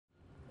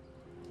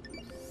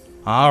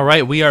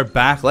Alright, we are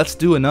back. Let's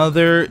do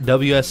another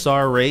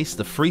WSR race,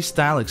 the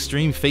Freestyle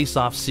Extreme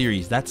Face-Off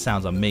Series. That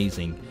sounds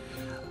amazing.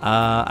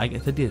 I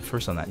did it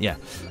first on that, yeah.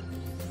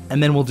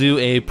 And then we'll do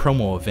a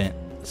promo event.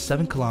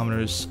 7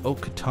 kilometers,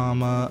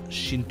 Okatama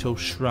Shinto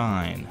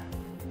Shrine.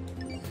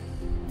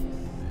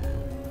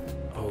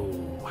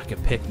 Oh, I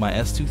could pick my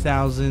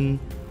S2000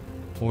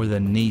 or the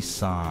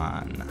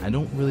Nissan. I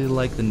don't really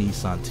like the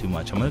Nissan too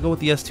much. I'm going to go with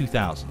the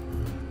S2000.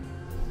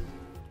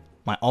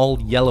 My all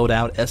yellowed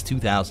out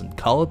S2000.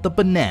 Call it the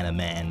Banana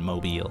Man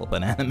Mobile.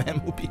 Banana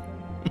Man Mobile.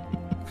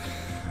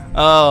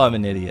 Oh, I'm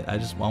an idiot. I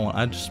just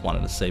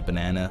wanted to say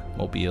Banana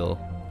Mobile,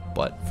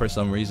 but for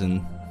some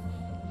reason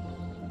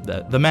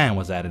the man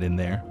was added in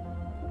there.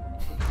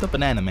 The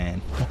Banana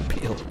Man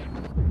Mobile.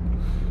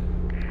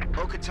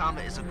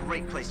 Okatama is a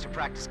great place to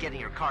practice getting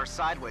your car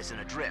sideways in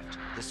a drift.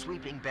 The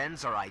sweeping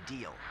bends are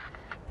ideal.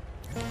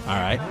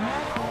 Alright.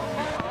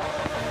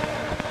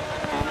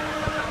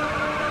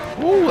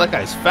 Ooh, that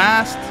guy's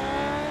fast.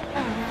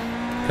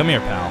 Come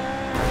here, pal.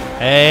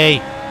 Hey.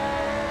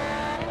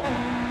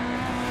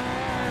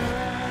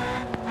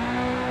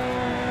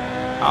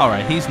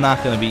 Alright, he's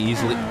not going to be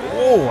easily...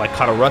 Oh, I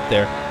caught a rut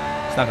there.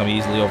 He's not going to be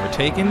easily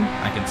overtaken.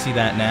 I can see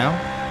that now.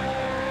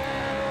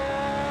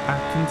 I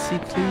can see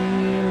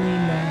clearly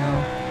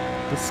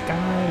now. The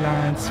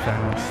skyline's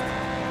fast.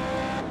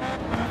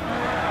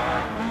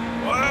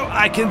 Whoa,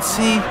 I can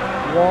see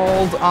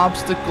walled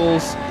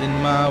obstacles in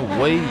my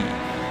way.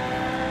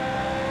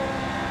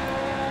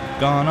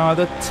 Gone are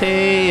the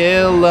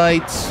tail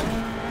lights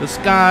the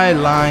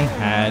skyline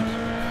had.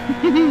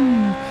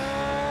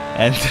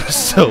 And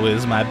so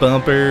is my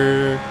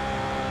bumper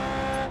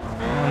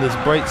on this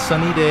bright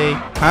sunny day.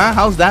 Huh?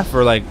 How's that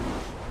for like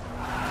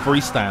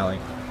freestyling?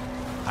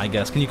 I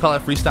guess. Can you call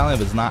it freestyling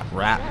if it's not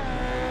rap?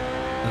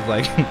 It's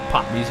like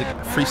pop music,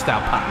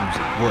 freestyle pop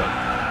music. What?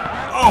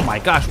 Oh my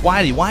gosh!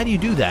 Why do you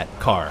do that,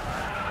 car?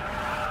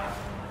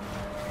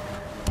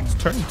 It's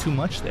turning too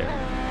much there.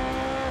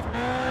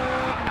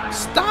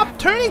 Stop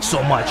turning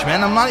so much,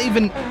 man. I'm not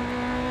even...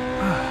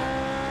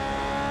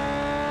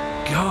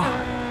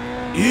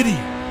 God. Idiot.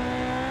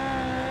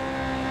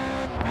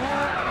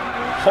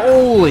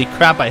 Holy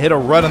crap, I hit a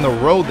rut on the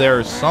road there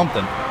or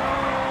something.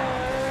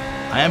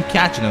 I am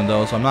catching him,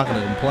 though, so I'm not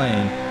going to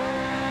complain.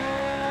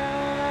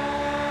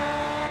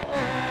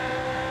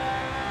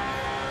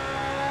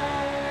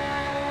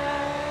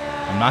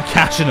 I'm not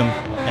catching him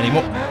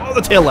anymore. Oh,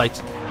 the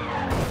taillights.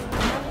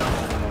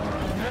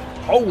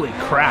 Holy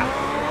crap.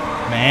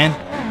 Man.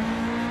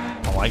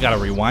 Oh, I gotta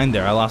rewind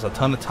there. I lost a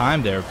ton of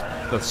time there.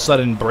 The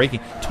sudden braking.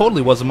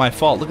 Totally wasn't my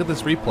fault. Look at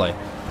this replay.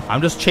 I'm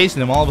just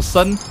chasing him. All of a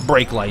sudden,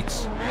 brake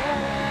lights.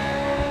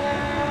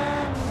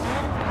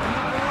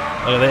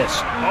 Look at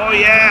this. Oh,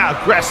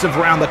 yeah. Aggressive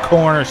around the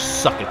corner.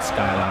 Suck it,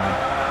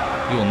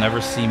 Skyline. You will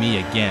never see me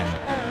again.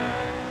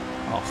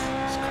 Oh,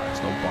 this car has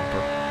no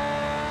bumper.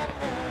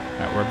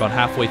 Alright, we're about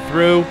halfway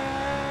through.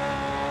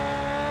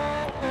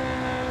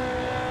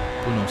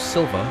 Bruno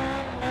Silva.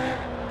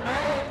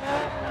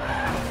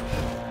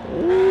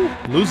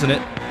 Losing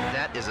it.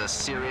 That is a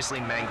seriously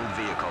mangled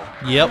vehicle.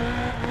 Yep.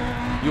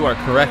 You are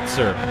correct,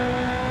 sir.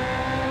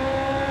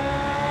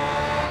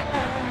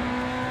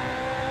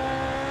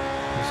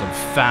 There's some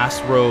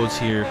fast roads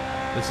here.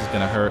 This is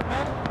gonna hurt.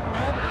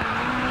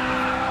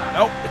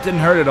 Nope, it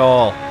didn't hurt at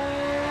all.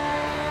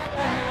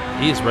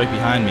 He is right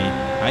behind me.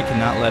 I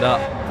cannot let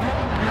up.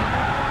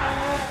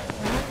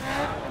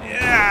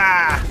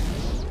 Yeah!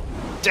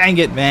 Dang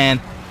it, man.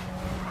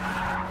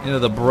 Into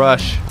the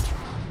brush.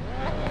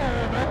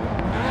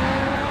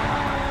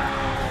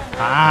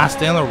 Ah,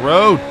 stay on the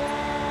road.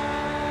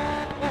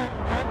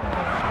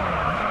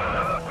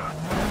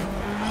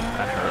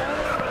 That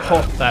hurt.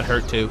 Oh, that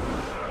hurt too.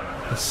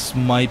 This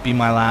might be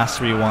my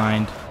last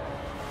rewind.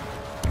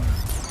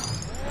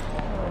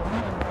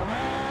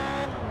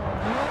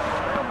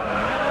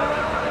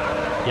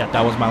 Yeah,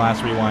 that was my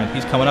last rewind.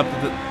 He's coming up to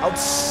the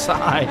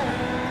outside.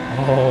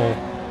 Oh.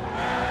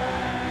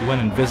 He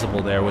went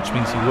invisible there, which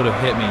means he would have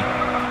hit me.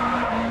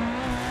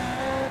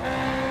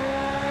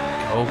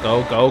 Go,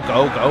 go, go,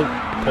 go, go.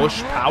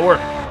 Push power.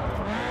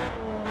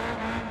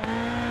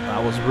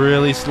 That was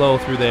really slow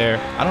through there.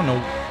 I don't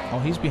know. Oh,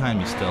 he's behind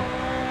me still.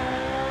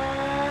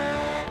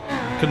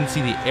 I couldn't see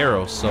the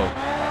arrow, so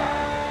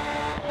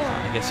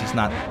I guess he's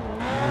not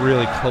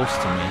really close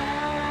to me.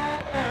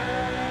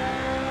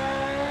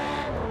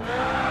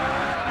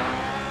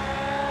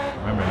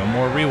 Remember, no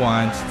more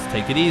rewinds. Let's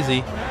take it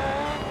easy.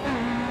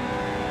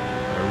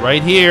 We're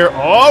right here.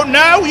 Oh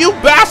no, you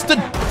bastard!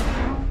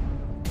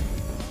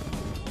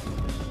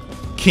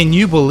 Can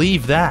you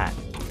believe that?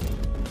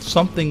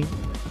 Something,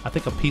 I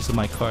think a piece of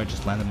my car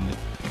just landed in it.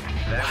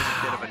 That was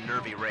a bit of a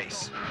nervy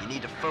race. You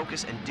need to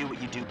focus and do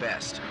what you do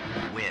best.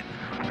 Win.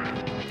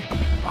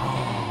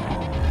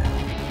 Oh.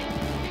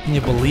 Can you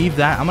believe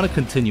that? I'm going to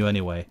continue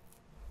anyway.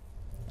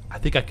 I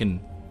think I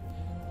can...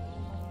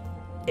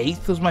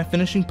 8th was my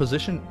finishing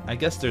position? I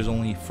guess there's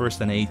only 1st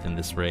and 8th in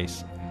this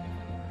race.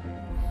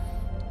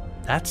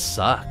 That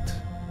sucked.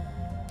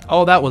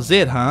 Oh, that was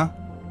it, huh?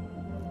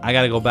 I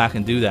got to go back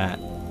and do that.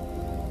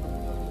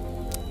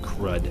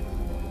 crud.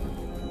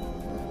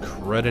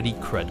 Crudity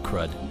crud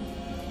crud.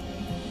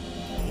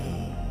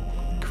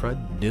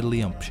 Crud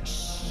diddly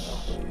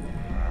umptious.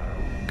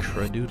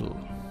 Crudoodle.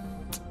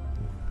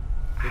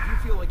 If you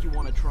feel like you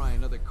want to try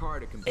another car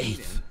to compete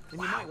Eighth. in,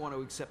 then you might want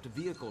to accept a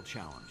vehicle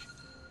challenge.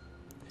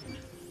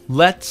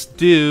 Let's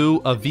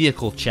do a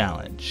vehicle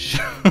challenge.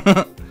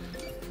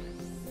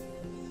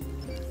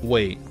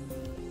 Wait.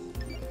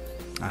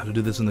 I have to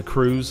do this in the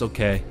Cruise?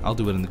 Okay, I'll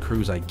do it in the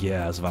Cruise, I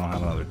guess, if I don't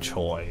have another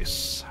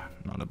choice.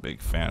 Not a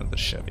big fan of the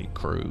Chevy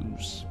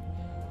Cruise.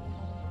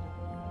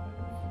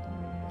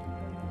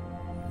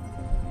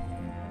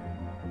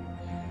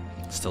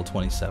 Still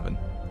 27.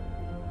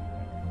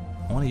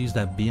 I want to use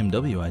that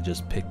BMW I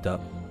just picked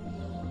up.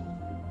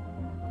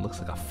 Looks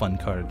like a fun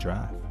car to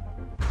drive.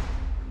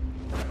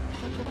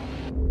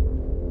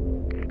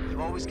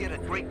 You always get a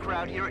great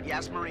crowd here at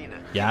Yas Marina.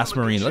 Yas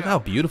Marina, look how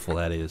beautiful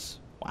that is.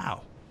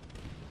 Wow.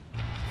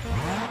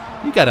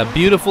 You got a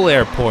beautiful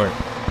airport.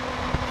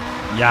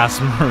 Yas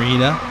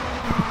Marina.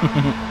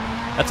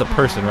 That's a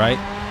person, right?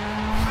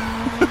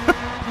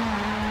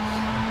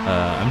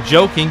 I'm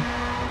joking.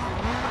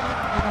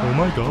 Oh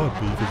my god,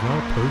 Beef, it's not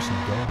a person,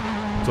 God.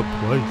 It's a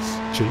place.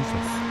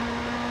 Jesus.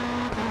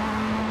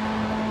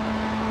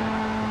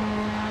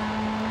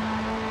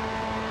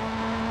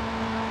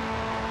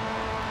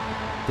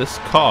 This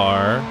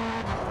car...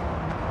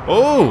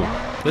 Oh!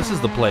 This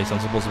is the place I'm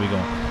supposed to be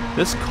going.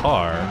 This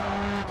car...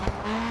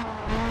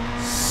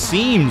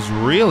 seems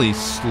really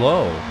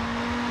slow.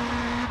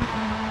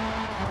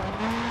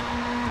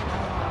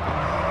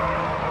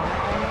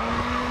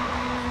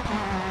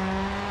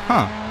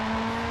 Huh.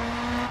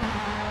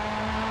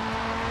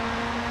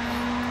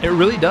 It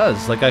really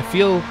does. Like, I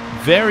feel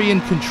very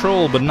in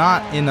control, but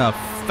not in a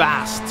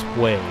fast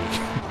way.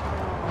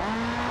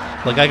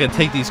 Like, I could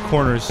take these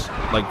corners,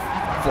 like,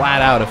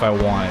 flat out if I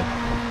wanted.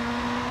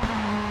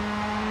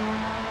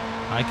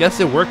 I guess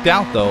it worked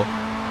out, though.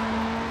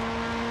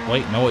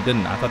 Wait, no it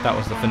didn't. I thought that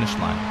was the finish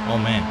line. Oh,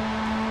 man.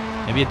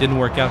 Maybe it didn't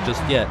work out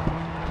just yet.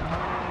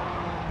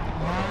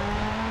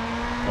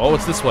 Oh,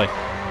 it's this way.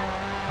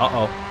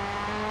 Uh-oh.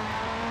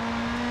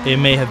 It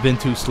may have been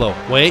too slow.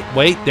 Wait,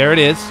 there it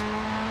is.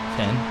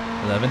 10,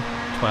 11,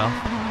 12,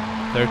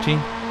 13,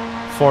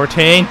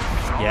 14.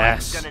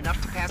 Yes. Done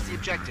enough to pass the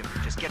objective.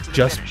 Just get to the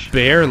Just finish.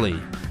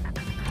 barely.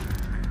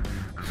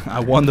 I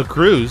won the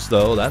Cruise,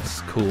 though.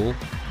 That's cool.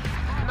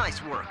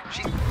 Nice work.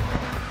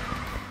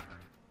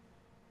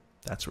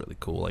 That's really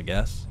cool, I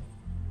guess.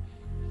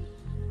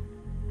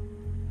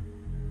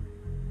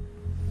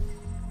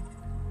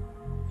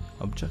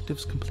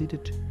 Objectives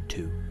completed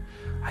 2.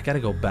 I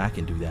gotta go back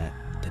and do that.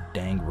 The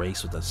dang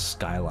race with the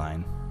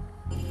skyline.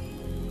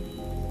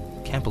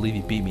 Can't believe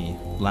he beat me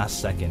last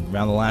second,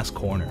 around the last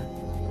corner.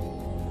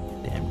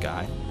 Damn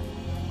guy.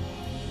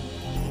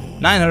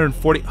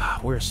 940.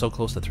 We're so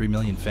close to 3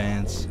 million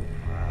fans.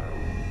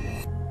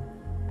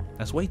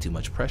 That's way too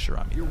much pressure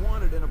on me. You're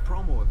wanted in a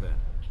promo event.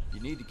 You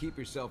need to keep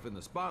yourself in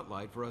the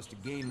spotlight for us to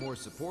gain more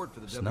support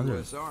for the There's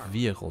another WSR.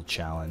 vehicle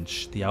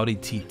challenge, the Audi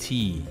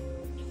TT,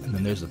 and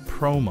then there's a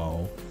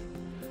promo.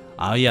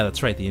 Oh yeah,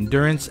 that's right, the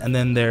endurance, and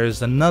then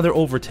there's another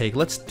overtake.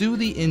 Let's do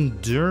the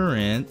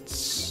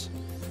endurance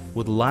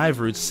with live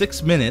routes,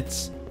 6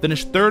 minutes,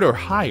 finish 3rd or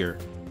higher.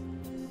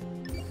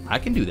 I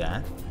can do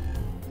that.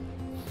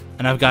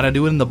 And I've got to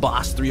do it in the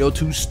Boss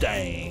 302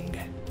 Stang.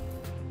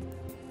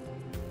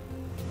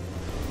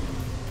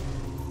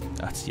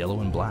 That's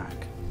yellow and black.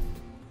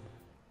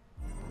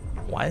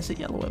 Why is it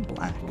yellow and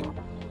black?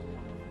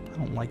 I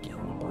don't like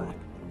yellow and black.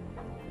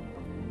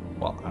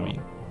 Well, I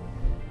mean,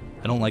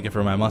 I don't like it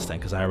for my Mustang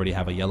because I already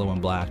have a yellow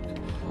and black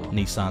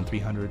Nissan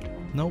 300.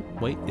 No,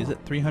 wait, is it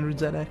 300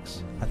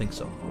 ZX? I think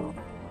so.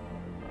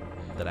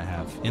 That I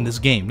have in this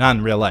game, not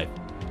in real life.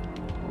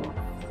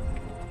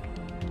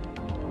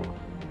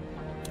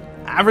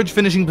 Average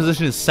finishing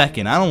position is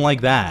 2nd. I don't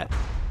like that.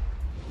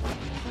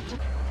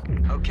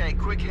 Okay,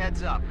 quick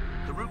heads up.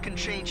 The route can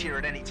change here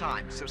at any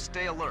time, so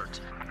stay alert.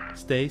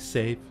 Stay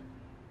safe.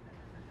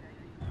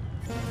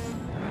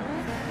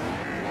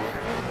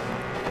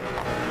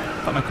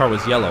 Thought my car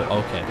was yellow.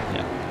 Okay,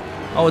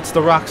 yeah. Oh, it's the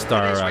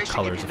Rockstar Today's race should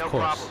colors, give you of no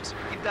course. problems.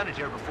 You've done it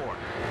here before.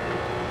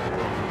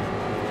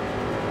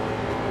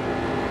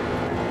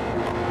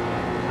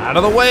 Out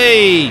of the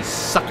way,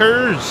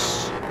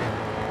 suckers!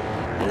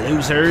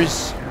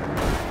 Losers!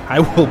 I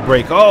will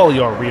break all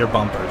your rear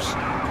bumpers.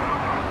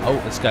 Oh,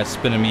 this guy's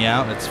spinning me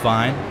out. It's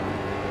fine.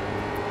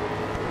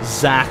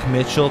 Zach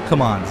Mitchell.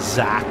 Come on,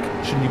 Zach.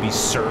 Shouldn't you be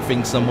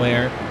surfing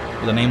somewhere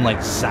with a name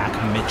like Zach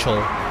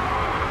Mitchell?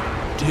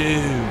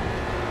 Dude.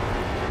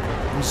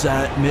 I'm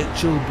Zach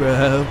Mitchell,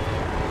 bro.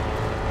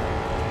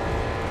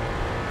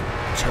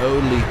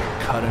 Totally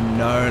cut a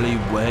gnarly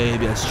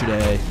wave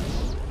yesterday.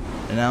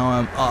 And now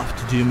I'm off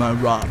to do my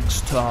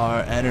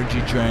Rockstar energy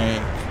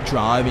drink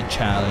driving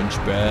challenge,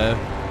 bro.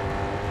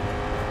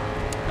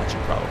 I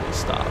should probably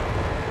stop.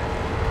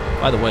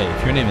 By the way,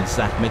 if your name is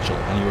Zach Mitchell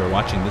and you were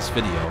watching this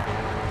video,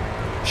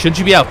 shouldn't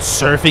you be out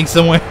surfing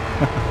somewhere?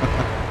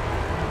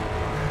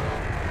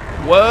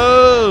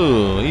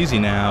 Whoa! Easy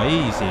now.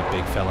 Easy,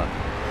 big fella.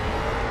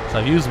 So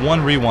I've used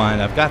one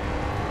rewind. I've got...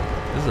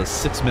 This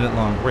is a 6-minute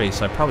long race,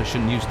 so I probably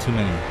shouldn't use too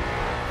many.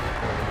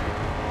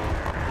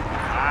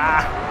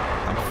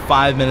 I'm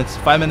 5 minutes.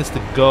 5 minutes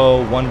to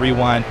go. One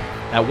rewind.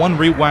 At one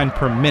rewind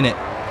per minute,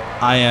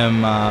 I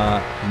am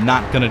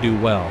not going to do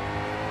well.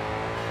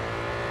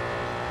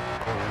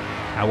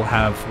 I will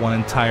have one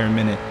entire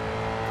minute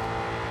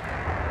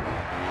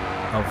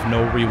of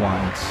no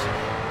rewinds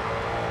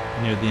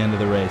near the end of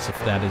the race, if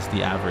that is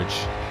the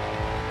average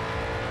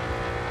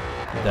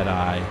that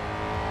I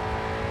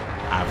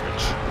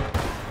average.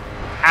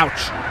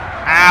 Ouch!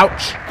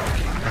 Ouch! I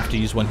have to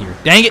use one here.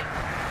 Dang it!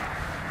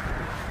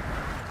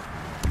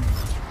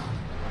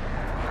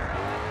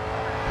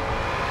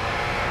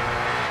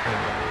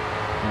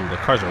 Ooh, the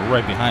cars are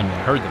right behind me.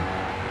 I heard them.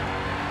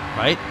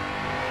 Right?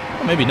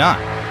 Or maybe not.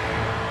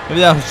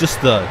 Maybe that was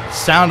just the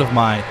sound of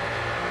my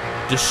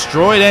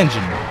destroyed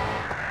engine.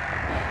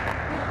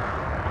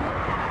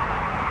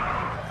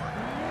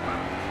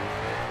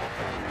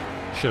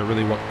 Should have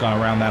really gone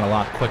around that a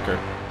lot quicker.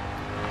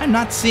 I'm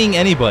not seeing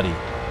anybody.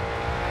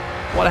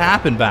 What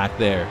happened back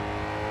there?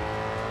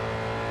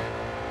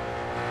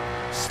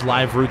 It's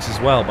live routes as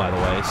well, by the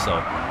way, so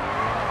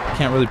I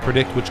can't really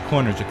predict which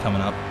corners are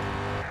coming up.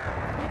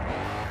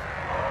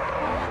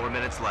 4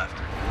 minutes left.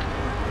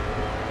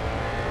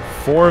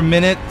 4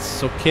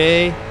 minutes,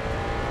 okay.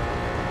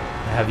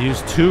 I have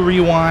used 2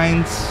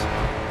 rewinds.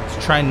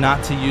 Let's try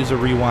not to use a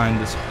rewind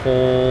this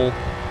whole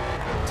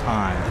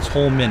time, this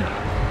whole minute.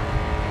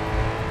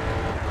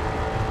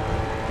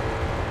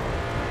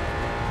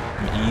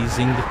 I'm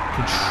easing the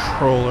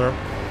controller.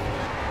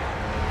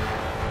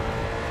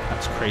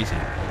 That's crazy.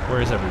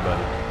 Where is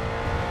everybody?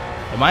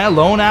 Am I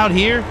alone out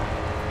here?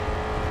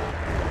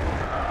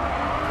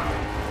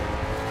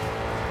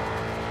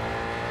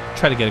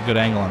 Try to get a good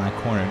angle on that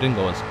corner. It didn't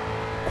go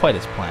quite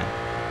as planned,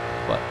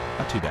 but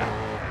not too bad.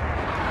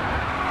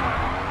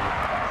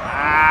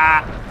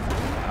 Ah!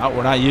 Oh,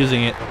 we're not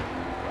using it.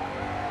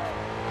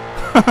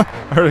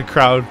 I heard a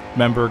crowd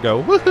member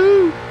go,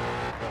 woohoo!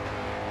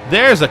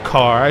 There's a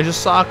car. I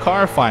just saw a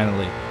car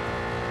finally.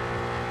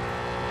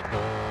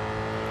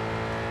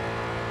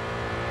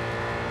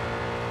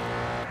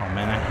 Oh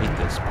man, I hate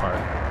this part.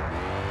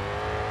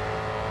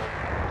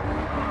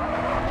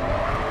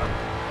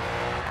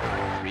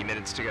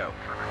 To go.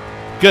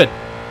 Good.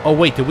 Oh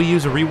wait, did we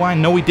use a rewind?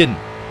 No, we didn't.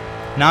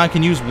 Now I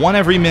can use one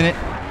every minute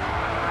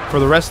for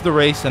the rest of the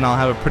race, and I'll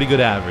have a pretty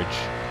good average.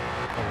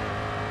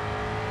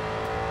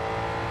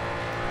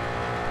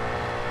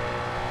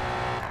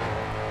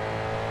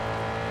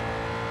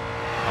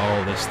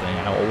 Oh, this thing.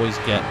 I always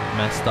get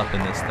messed up in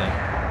this thing.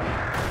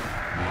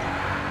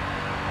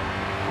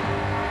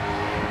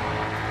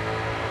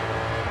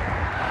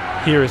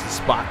 Here is the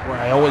spot where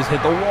I always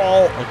hit the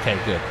wall. Okay,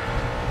 good.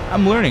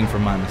 I'm learning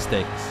from my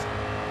mistakes.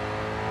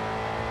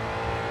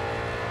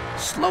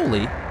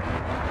 Slowly,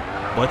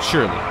 but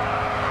surely.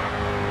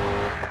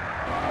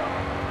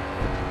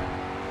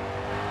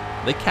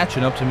 They're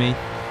catching up to me.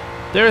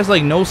 There is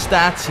like no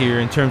stats here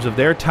in terms of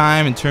their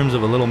time, in terms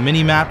of a little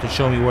mini map to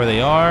show me where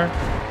they are.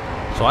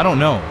 So I don't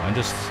know. I'm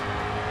just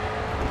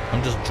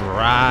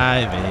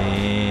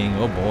driving.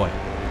 Oh boy,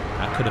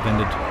 that could have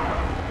ended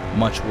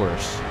much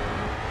worse.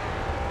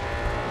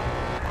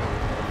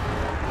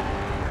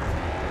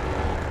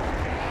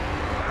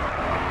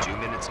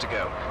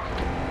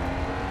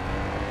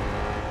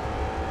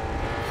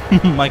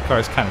 My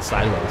car's kind of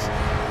sideways.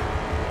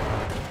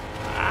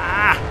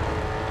 Ah!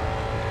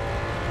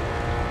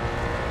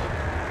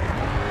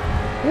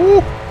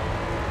 Woo!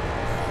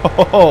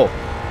 Oh,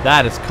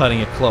 that is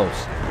cutting it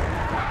close.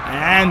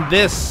 And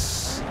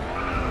this...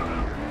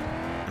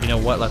 You know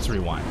what? Let's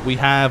rewind. We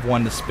have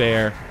one to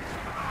spare.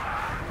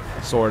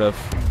 Sort of.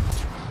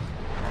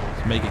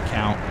 Let's make it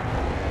count.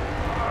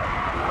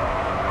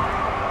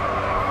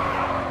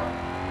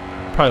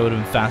 Probably would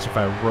have been faster if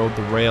I rode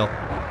the rail.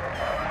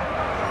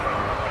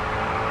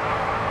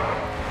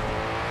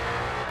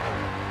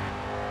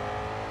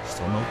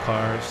 Still no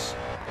cars.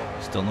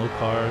 Still no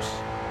cars.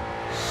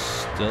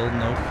 Still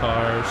no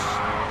cars.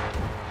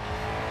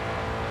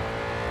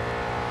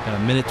 Got a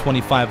minute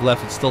 25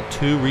 left. It's still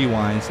 2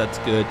 rewinds. That's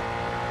good.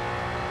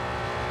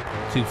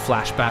 2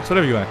 flashbacks,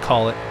 whatever you want to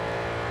call it.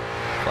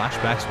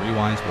 Flashbacks,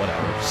 rewinds,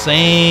 whatever.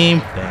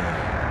 Same thing.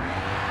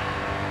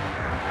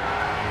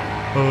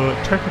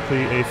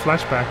 Technically, a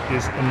flashback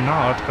is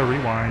not a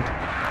rewind,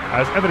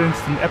 as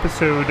evidenced in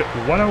episode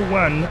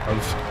 101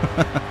 of...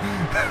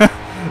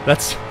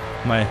 That's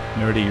my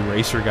nerdy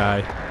racer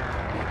guy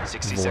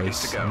 60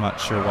 seconds voice. to go. I'm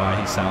not sure why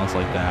he sounds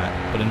like that,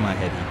 but in my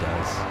head he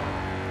does.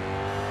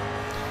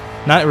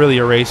 Not really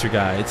a racer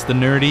guy. It's the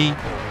nerdy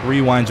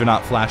rewinds are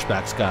not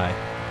flashbacks guy.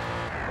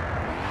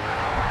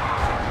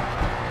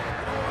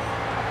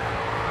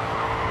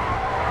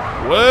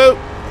 Whoa!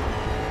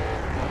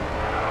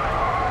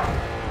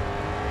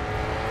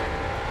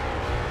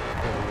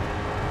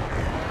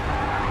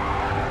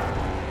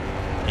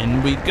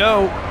 In we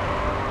go.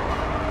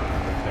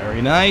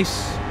 Very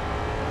nice.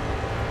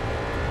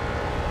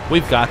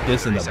 We've got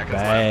this in the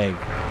bag.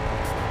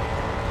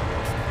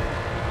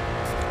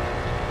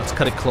 Let's Let's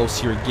cut it close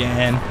here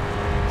again.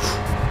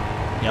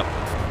 Yep,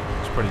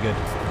 it's pretty good.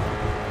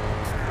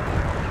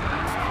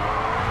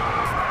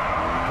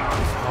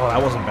 Oh, that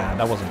wasn't bad.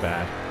 That wasn't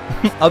bad.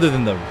 Other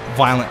than the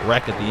violent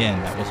wreck at the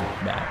end, that wasn't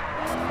bad.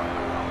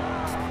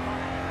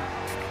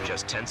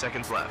 Just 10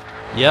 seconds left.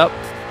 Yep.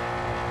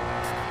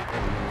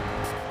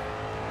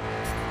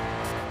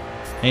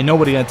 Ain't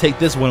nobody gonna take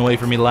this one away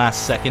from me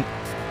last second.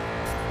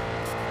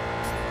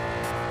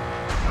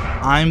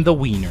 I'm the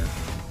wiener.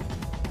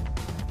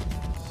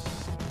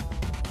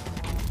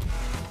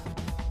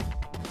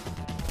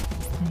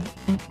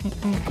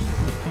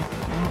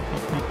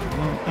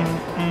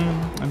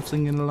 I'm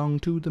singing along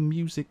to the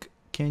music.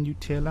 Can you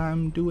tell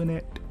I'm doing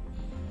it?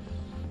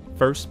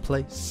 First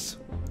place.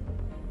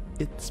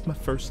 It's my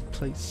first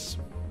place.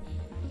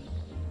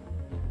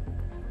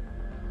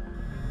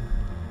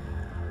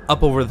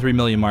 Up over the 3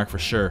 million mark for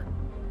sure.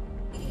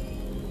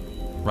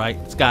 Right?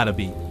 It's gotta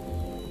be.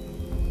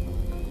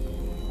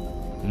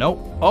 Nope.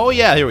 Oh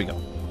yeah, here we go.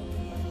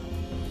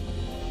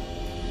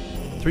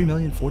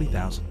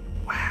 3,040,000.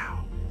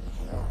 Wow.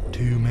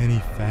 Too many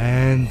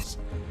fans.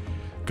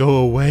 Go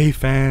away,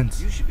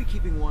 fans. You should be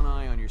keeping one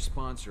eye on your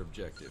sponsor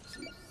objectives.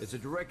 It's a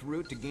direct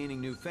route to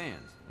gaining new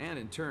fans, and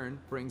in turn,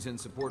 brings in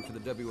support for the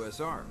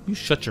WSR. You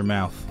shut your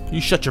mouth. You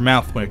shut your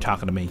mouth when you're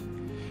talking to me.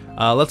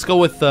 Let's go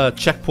with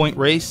checkpoint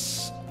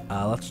race.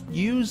 Let's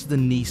use the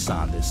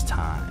Nissan this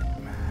time.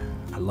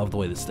 I love the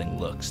way this thing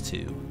looks,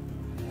 too.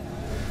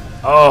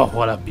 Oh,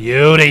 what a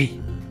beauty.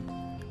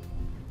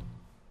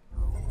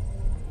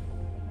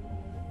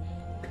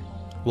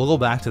 We'll go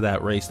back to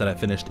that race that I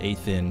finished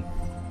 8th in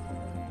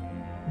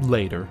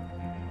later.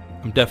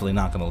 I'm definitely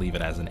not going to leave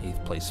it as an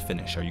 8th place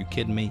finish. Are you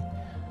kidding me?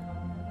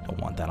 Don't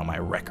want that on my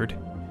record.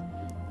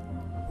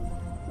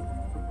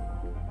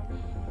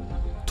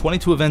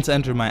 22 events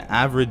enter. My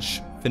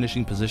average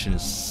finishing position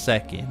is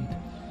 2nd.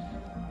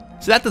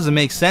 So that doesn't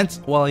make sense.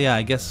 Well, yeah,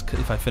 I guess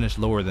if I finish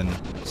lower than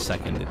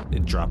 2nd,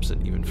 it drops it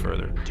even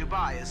further.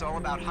 Dubai is all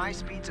about high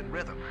speeds and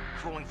rhythm.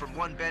 Flowing from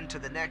one bend to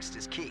the next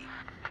is key.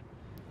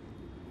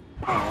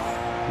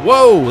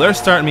 Whoa, they're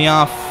starting me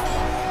off.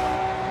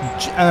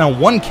 And a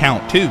 1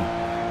 count, too.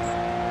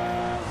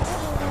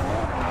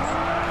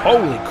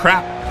 Holy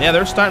crap. Yeah,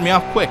 they're starting me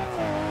off quick.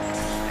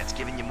 That's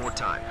giving you more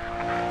time.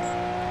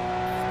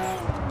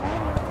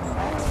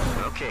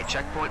 Okay,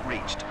 checkpoint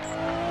reached.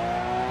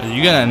 Are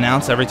you going to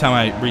announce every time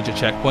I reach a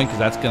checkpoint? Because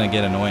that's going to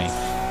get annoying.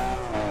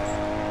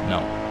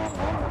 No.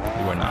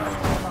 You are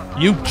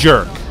not. You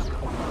jerk.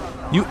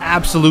 You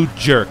absolute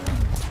jerk.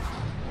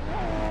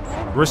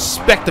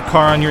 Respect the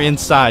car on your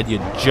inside, you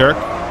jerk.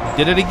 You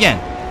did it again.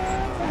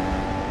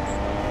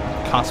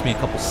 Cost me a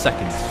couple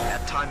seconds.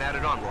 That time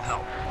added on will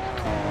help.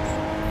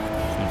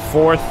 And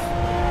 4th.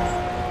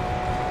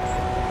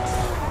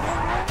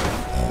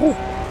 Whew.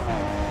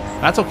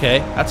 That's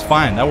okay. That's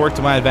fine. That worked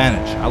to my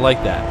advantage. I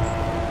like that.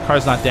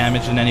 Car's not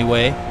damaged in any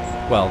way.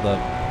 Well, the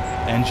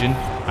engine,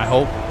 I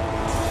hope.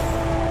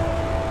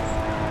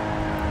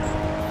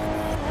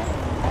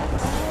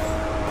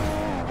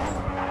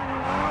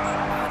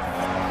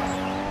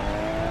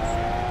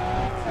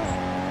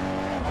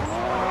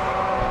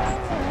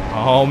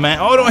 Oh man,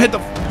 oh, don't hit the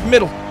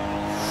middle. I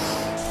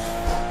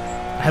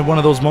had one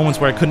of those moments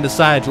where I couldn't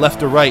decide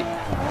left or right.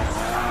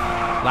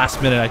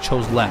 Last minute I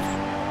chose left,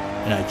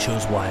 and I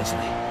chose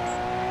wisely.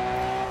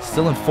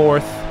 Still in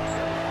 4th.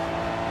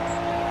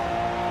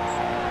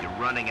 You're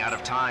running out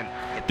of time.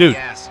 Hit Dude, the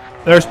gas.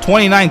 there's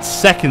 29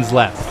 seconds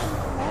left.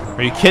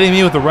 Are you kidding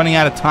me with the running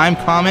out of time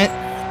comment?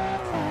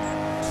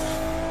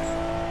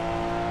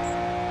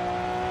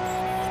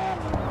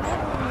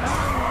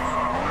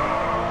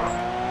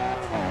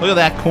 Look at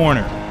that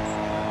corner.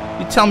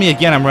 You tell me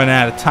again I'm running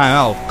out of time,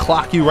 I'll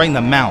clock you right in the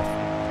mouth.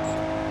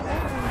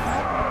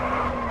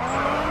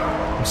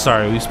 I'm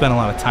sorry, we spent a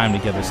lot of time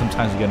together.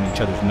 Sometimes we get on each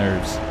other's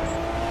nerves.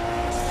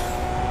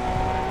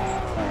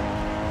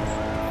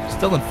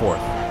 Still in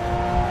 4th.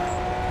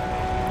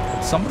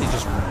 Did somebody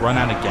just run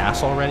out of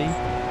gas already?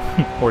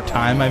 Or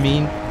time, I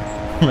mean.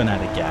 Run out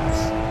of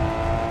gas.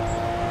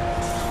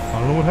 I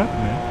don't know what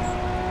happened, man.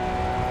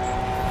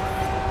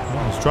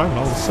 Well, I was driving,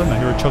 all of a sudden I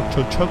hear a chug,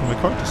 chug, chug, and my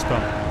car just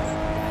stopped.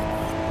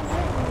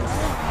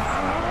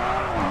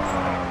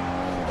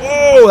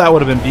 Oh, that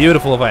would have been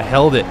beautiful if I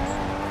held it.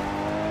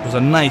 It was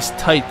a nice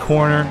tight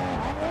corner,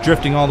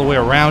 drifting all the way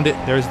around it.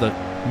 There's the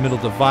middle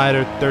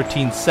divider,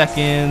 13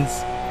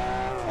 seconds.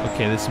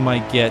 Okay, this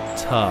might get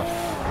tough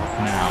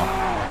now.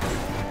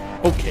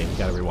 Okay,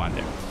 gotta rewind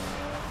there.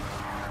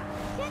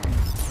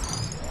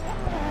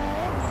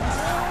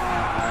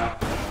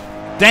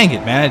 Dang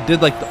it, man, I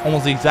did like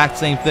almost the exact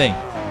same thing.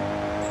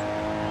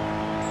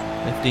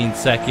 15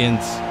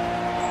 seconds.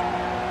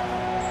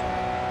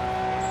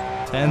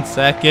 10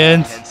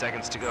 seconds. 10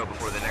 seconds to go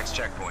before the next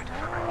checkpoint.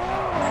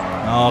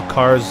 Oh,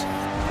 car's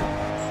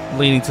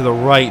leaning to the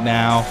right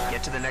now.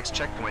 Get to the next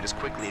checkpoint as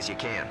quickly as you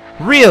can.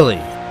 Really?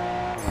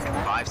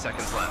 5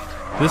 seconds left.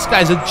 This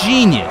guy's a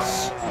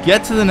genius.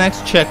 Get to the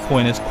next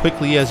checkpoint as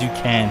quickly as you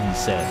can, he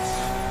says.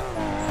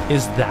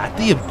 Is that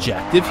the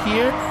objective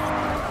here?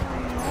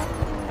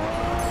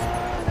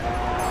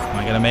 Am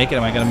I gonna make it?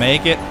 Am I gonna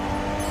make it?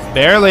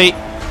 Barely.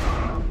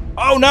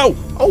 Oh no!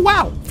 Oh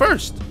wow!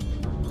 First.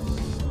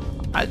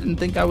 I didn't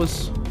think I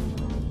was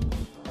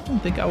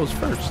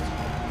first.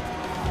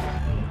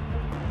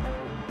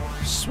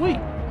 Sweet.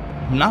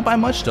 Not by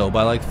much though,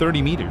 by like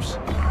 30 meters.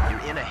 You're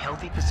in a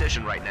healthy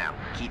position right now.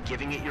 Keep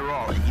giving it your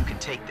all and you can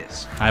take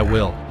this. I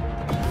will.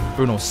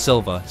 Bruno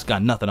Silva has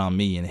got nothing on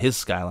me and his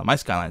Skyline. My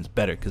Skyline's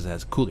better because it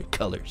has cooler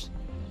colors.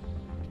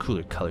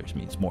 Cooler colors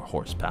means more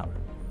horsepower.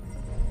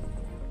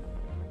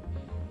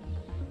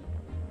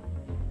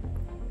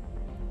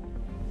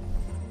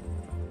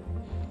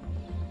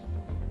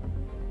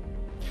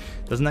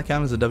 Doesn't that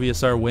count as a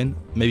WSR win?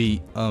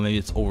 Maybe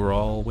it's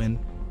overall win.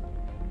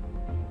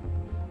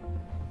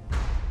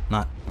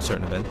 Not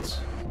certain events.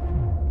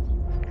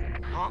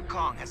 Hong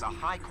Kong has a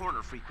high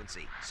corner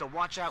frequency, so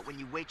watch out when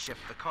you weight shift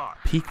the car.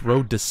 Peak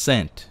road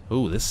descent.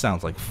 Ooh, this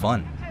sounds like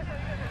fun.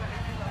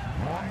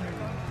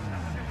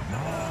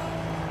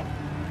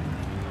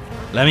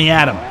 Let me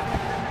at him.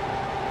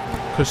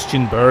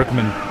 Christian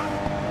Bergman.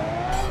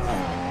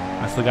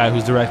 That's the guy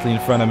who's directly in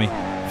front of me.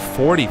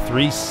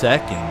 43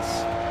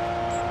 seconds.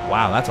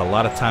 Wow, that's a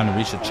lot of time to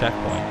reach the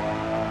checkpoint.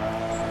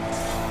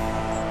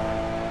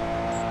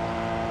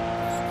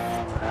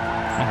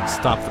 I can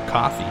stop for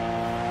coffee.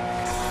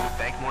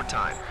 Bank more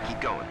time. Keep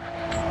going.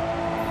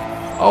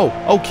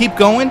 Oh, keep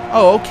going?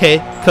 Oh, okay.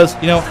 Because,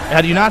 you know,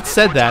 had you not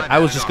said that, I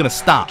was just going to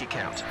stop. Make it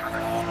count.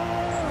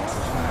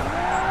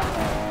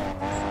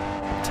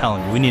 I'm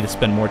telling you, we need to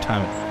spend more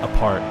time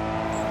apart.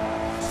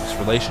 This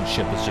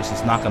relationship is just,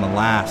 it's not going to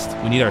last.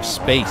 We need our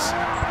space.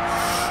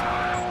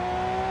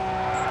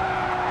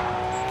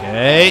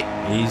 Okay,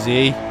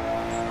 easy.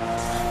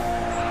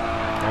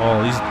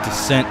 Oh, these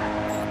descent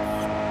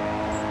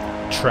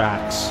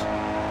tracks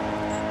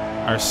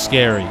are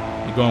scary.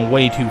 You're going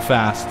way too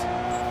fast.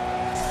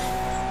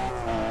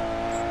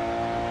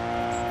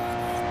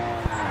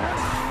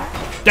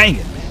 Dang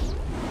it, man.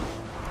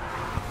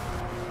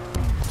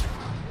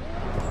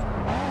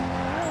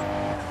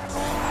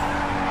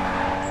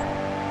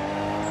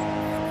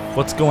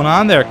 What's going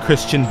on there,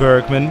 Christian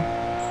Bergman?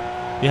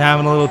 You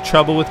having a little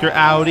trouble with your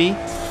Audi?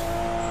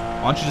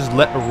 Why don't you just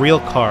let a real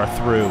car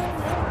through?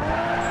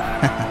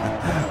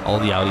 All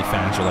the Audi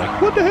fans are like,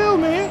 what the hell,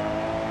 man?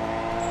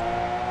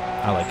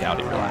 I like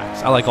Audi,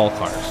 relax. I like all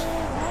cars.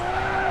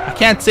 I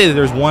can't say that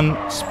there's one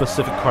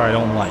specific car I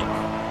don't like.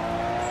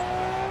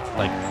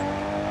 Like,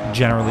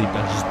 generally,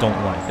 I just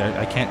don't like.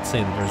 I can't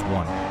say that there's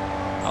one.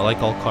 I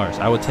like all cars.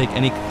 I would take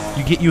any...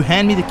 You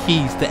hand me the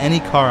keys to any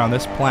car on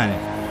this planet,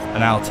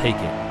 and I'll take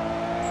it.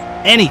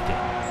 Anything.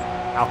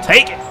 I'll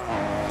take it.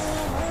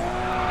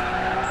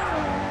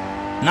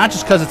 Not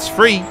just because it's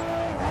free,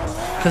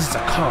 because it's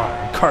a car,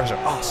 and cars are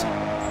awesome.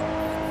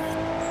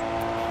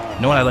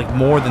 You know what I like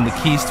more than the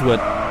keys to a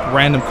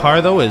random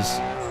car, though, is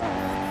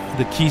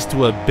the keys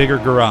to a bigger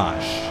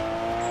garage.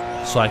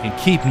 So I can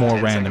keep more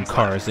random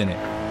cars in it.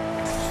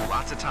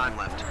 Lots of time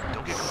left.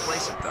 Don't get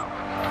complacent, though.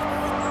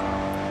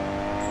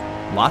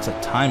 Lots of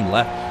time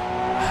left.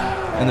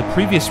 In the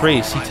previous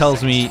race, he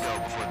tells me, dude,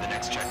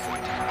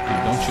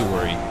 don't you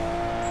worry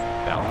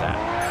about that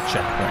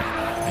checkpoint.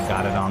 I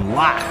got it on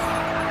lock.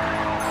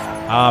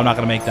 Oh, I'm not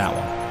going to make that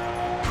one.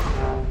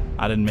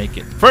 I didn't make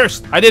it.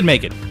 First, I did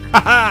make it.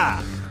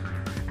 Haha!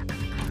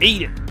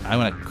 Eat it. I'm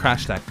going to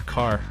crash that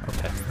car.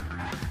 Okay.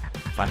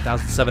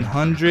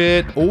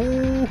 5,700.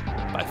 Oh,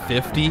 by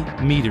 50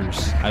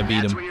 meters. I beat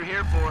him. That's what you're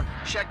here for.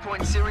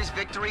 Checkpoint series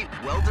victory,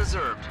 well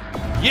deserved.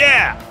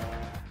 Yeah!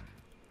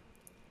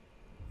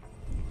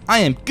 I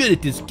am good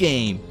at this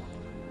game.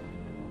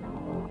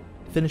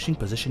 Finishing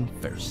position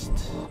first.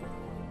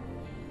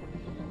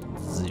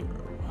 0.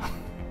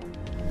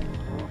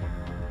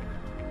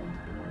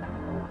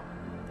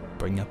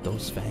 Bring up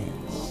those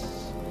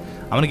fans.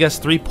 I'm gonna guess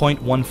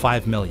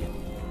 3.15 million.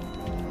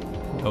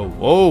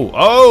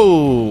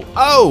 Oh,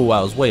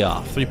 I was way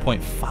off.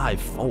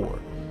 3.54.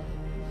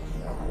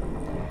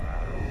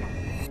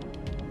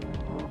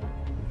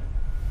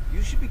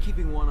 You should be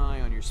keeping one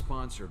eye on your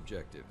sponsor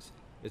objectives.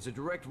 It's a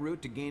direct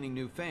route to gaining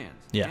new fans,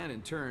 Yeah. and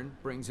in turn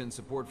brings in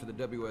support for the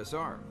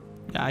WSR.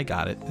 Yeah, I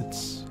got it.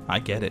 I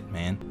get it,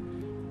 man.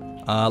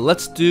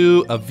 Let's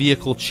do a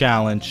vehicle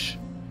challenge.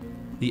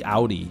 The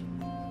Audi.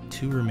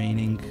 2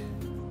 remaining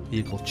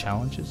vehicle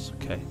challenges.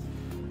 Okay.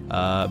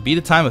 Beat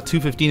a time of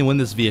 2:15 and win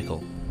this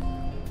vehicle.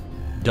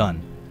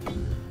 Done.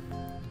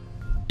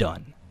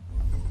 Done.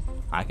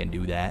 I can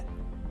do that.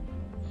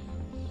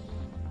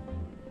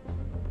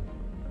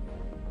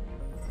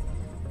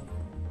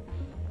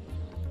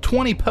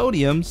 $20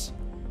 podiums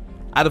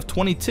out of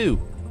 22,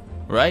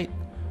 right?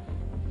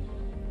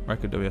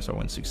 Record WSR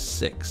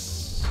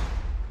 166.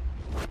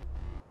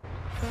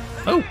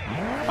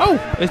 Oh,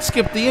 it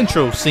skipped the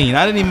intro scene.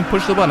 I didn't even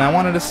push the button. I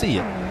wanted to see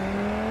it.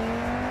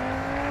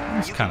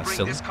 It's kind of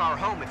silly. Bring this car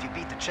home if you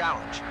beat the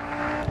challenge.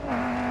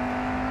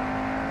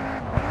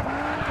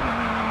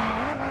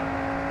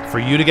 For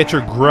you to get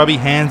your grubby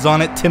hands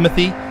on it,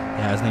 Timothy.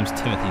 Yeah, his name's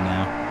Timothy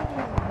now.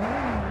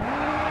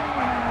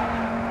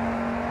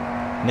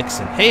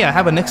 Nixon. Hey, I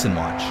have a Nixon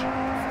watch.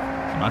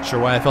 I'm not sure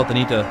why I felt the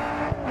need to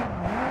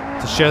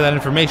to share that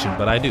information,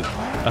 but I do.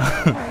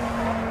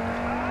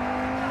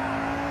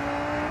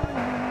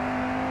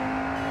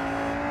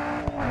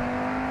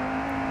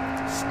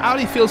 This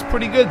Audi feels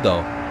pretty good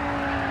though.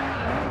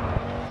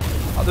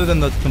 Other than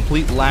the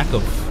complete lack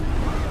of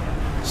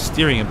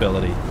steering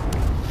ability.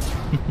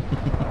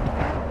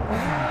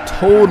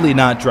 Totally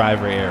not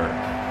driver error.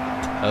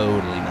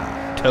 Totally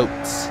not.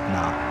 Totes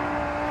not.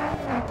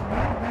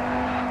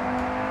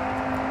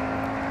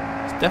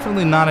 It's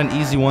definitely not an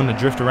easy one to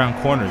drift around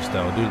corners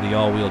though, due to the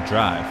all-wheel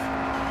drive.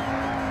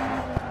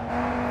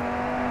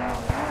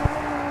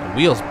 The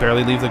wheels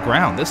barely leave the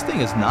ground. This thing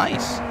is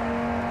nice.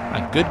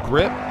 A good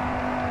grip.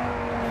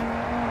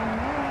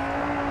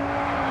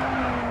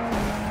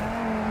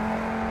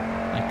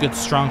 A good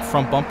strong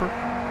front bumper.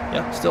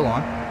 Yep, still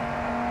on.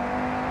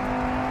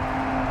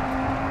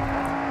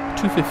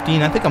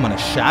 215. I think I'm gonna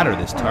shatter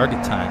this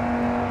target time.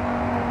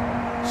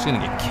 She's gonna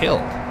get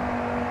killed.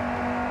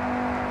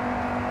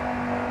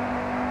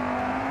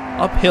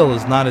 Uphill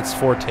is not its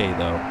forte,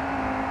 though.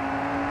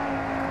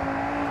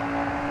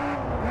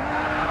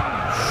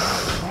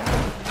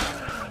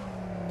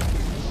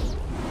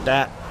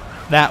 That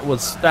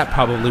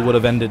probably would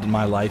have ended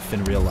my life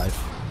in real life.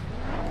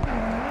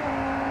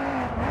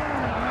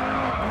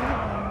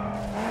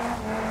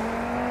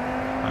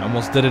 I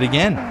almost did it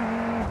again.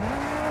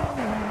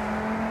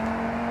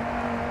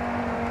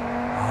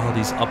 Oh,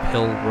 these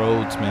uphill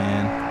roads,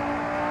 man.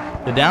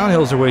 The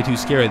downhills are way too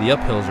scary. The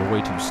uphills are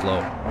way too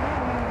slow.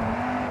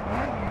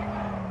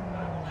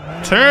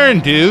 Turn,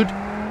 dude.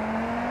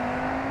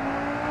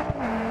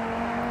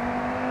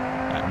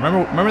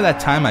 Remember that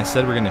time I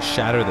said we're gonna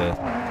shatter the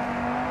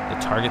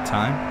target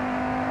time?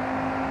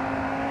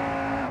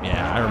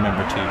 Yeah, I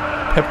remember too.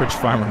 Pepperidge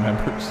Farm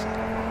remembers.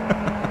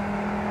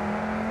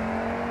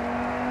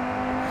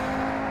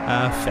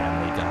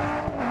 Family Guy.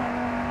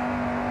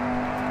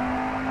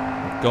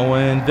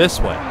 Going this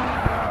way.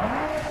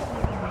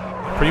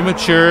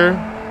 Premature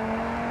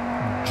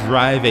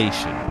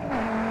drivation.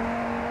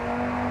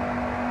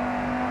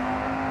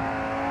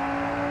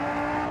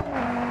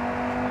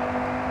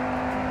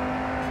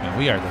 And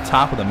we are at the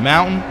top of the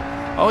mountain.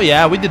 Oh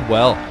yeah, we did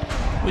well.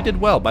 We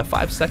did well. By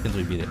 5 seconds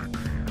we beat it.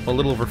 A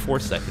little over 4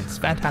 seconds.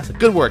 Fantastic.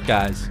 Good work,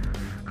 guys.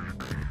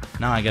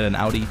 Now I get an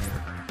Audi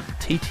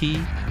TT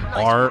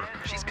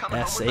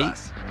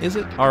RS8. Is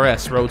it?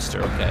 RS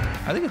Roadster. Okay.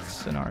 I think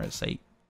it's an RS8.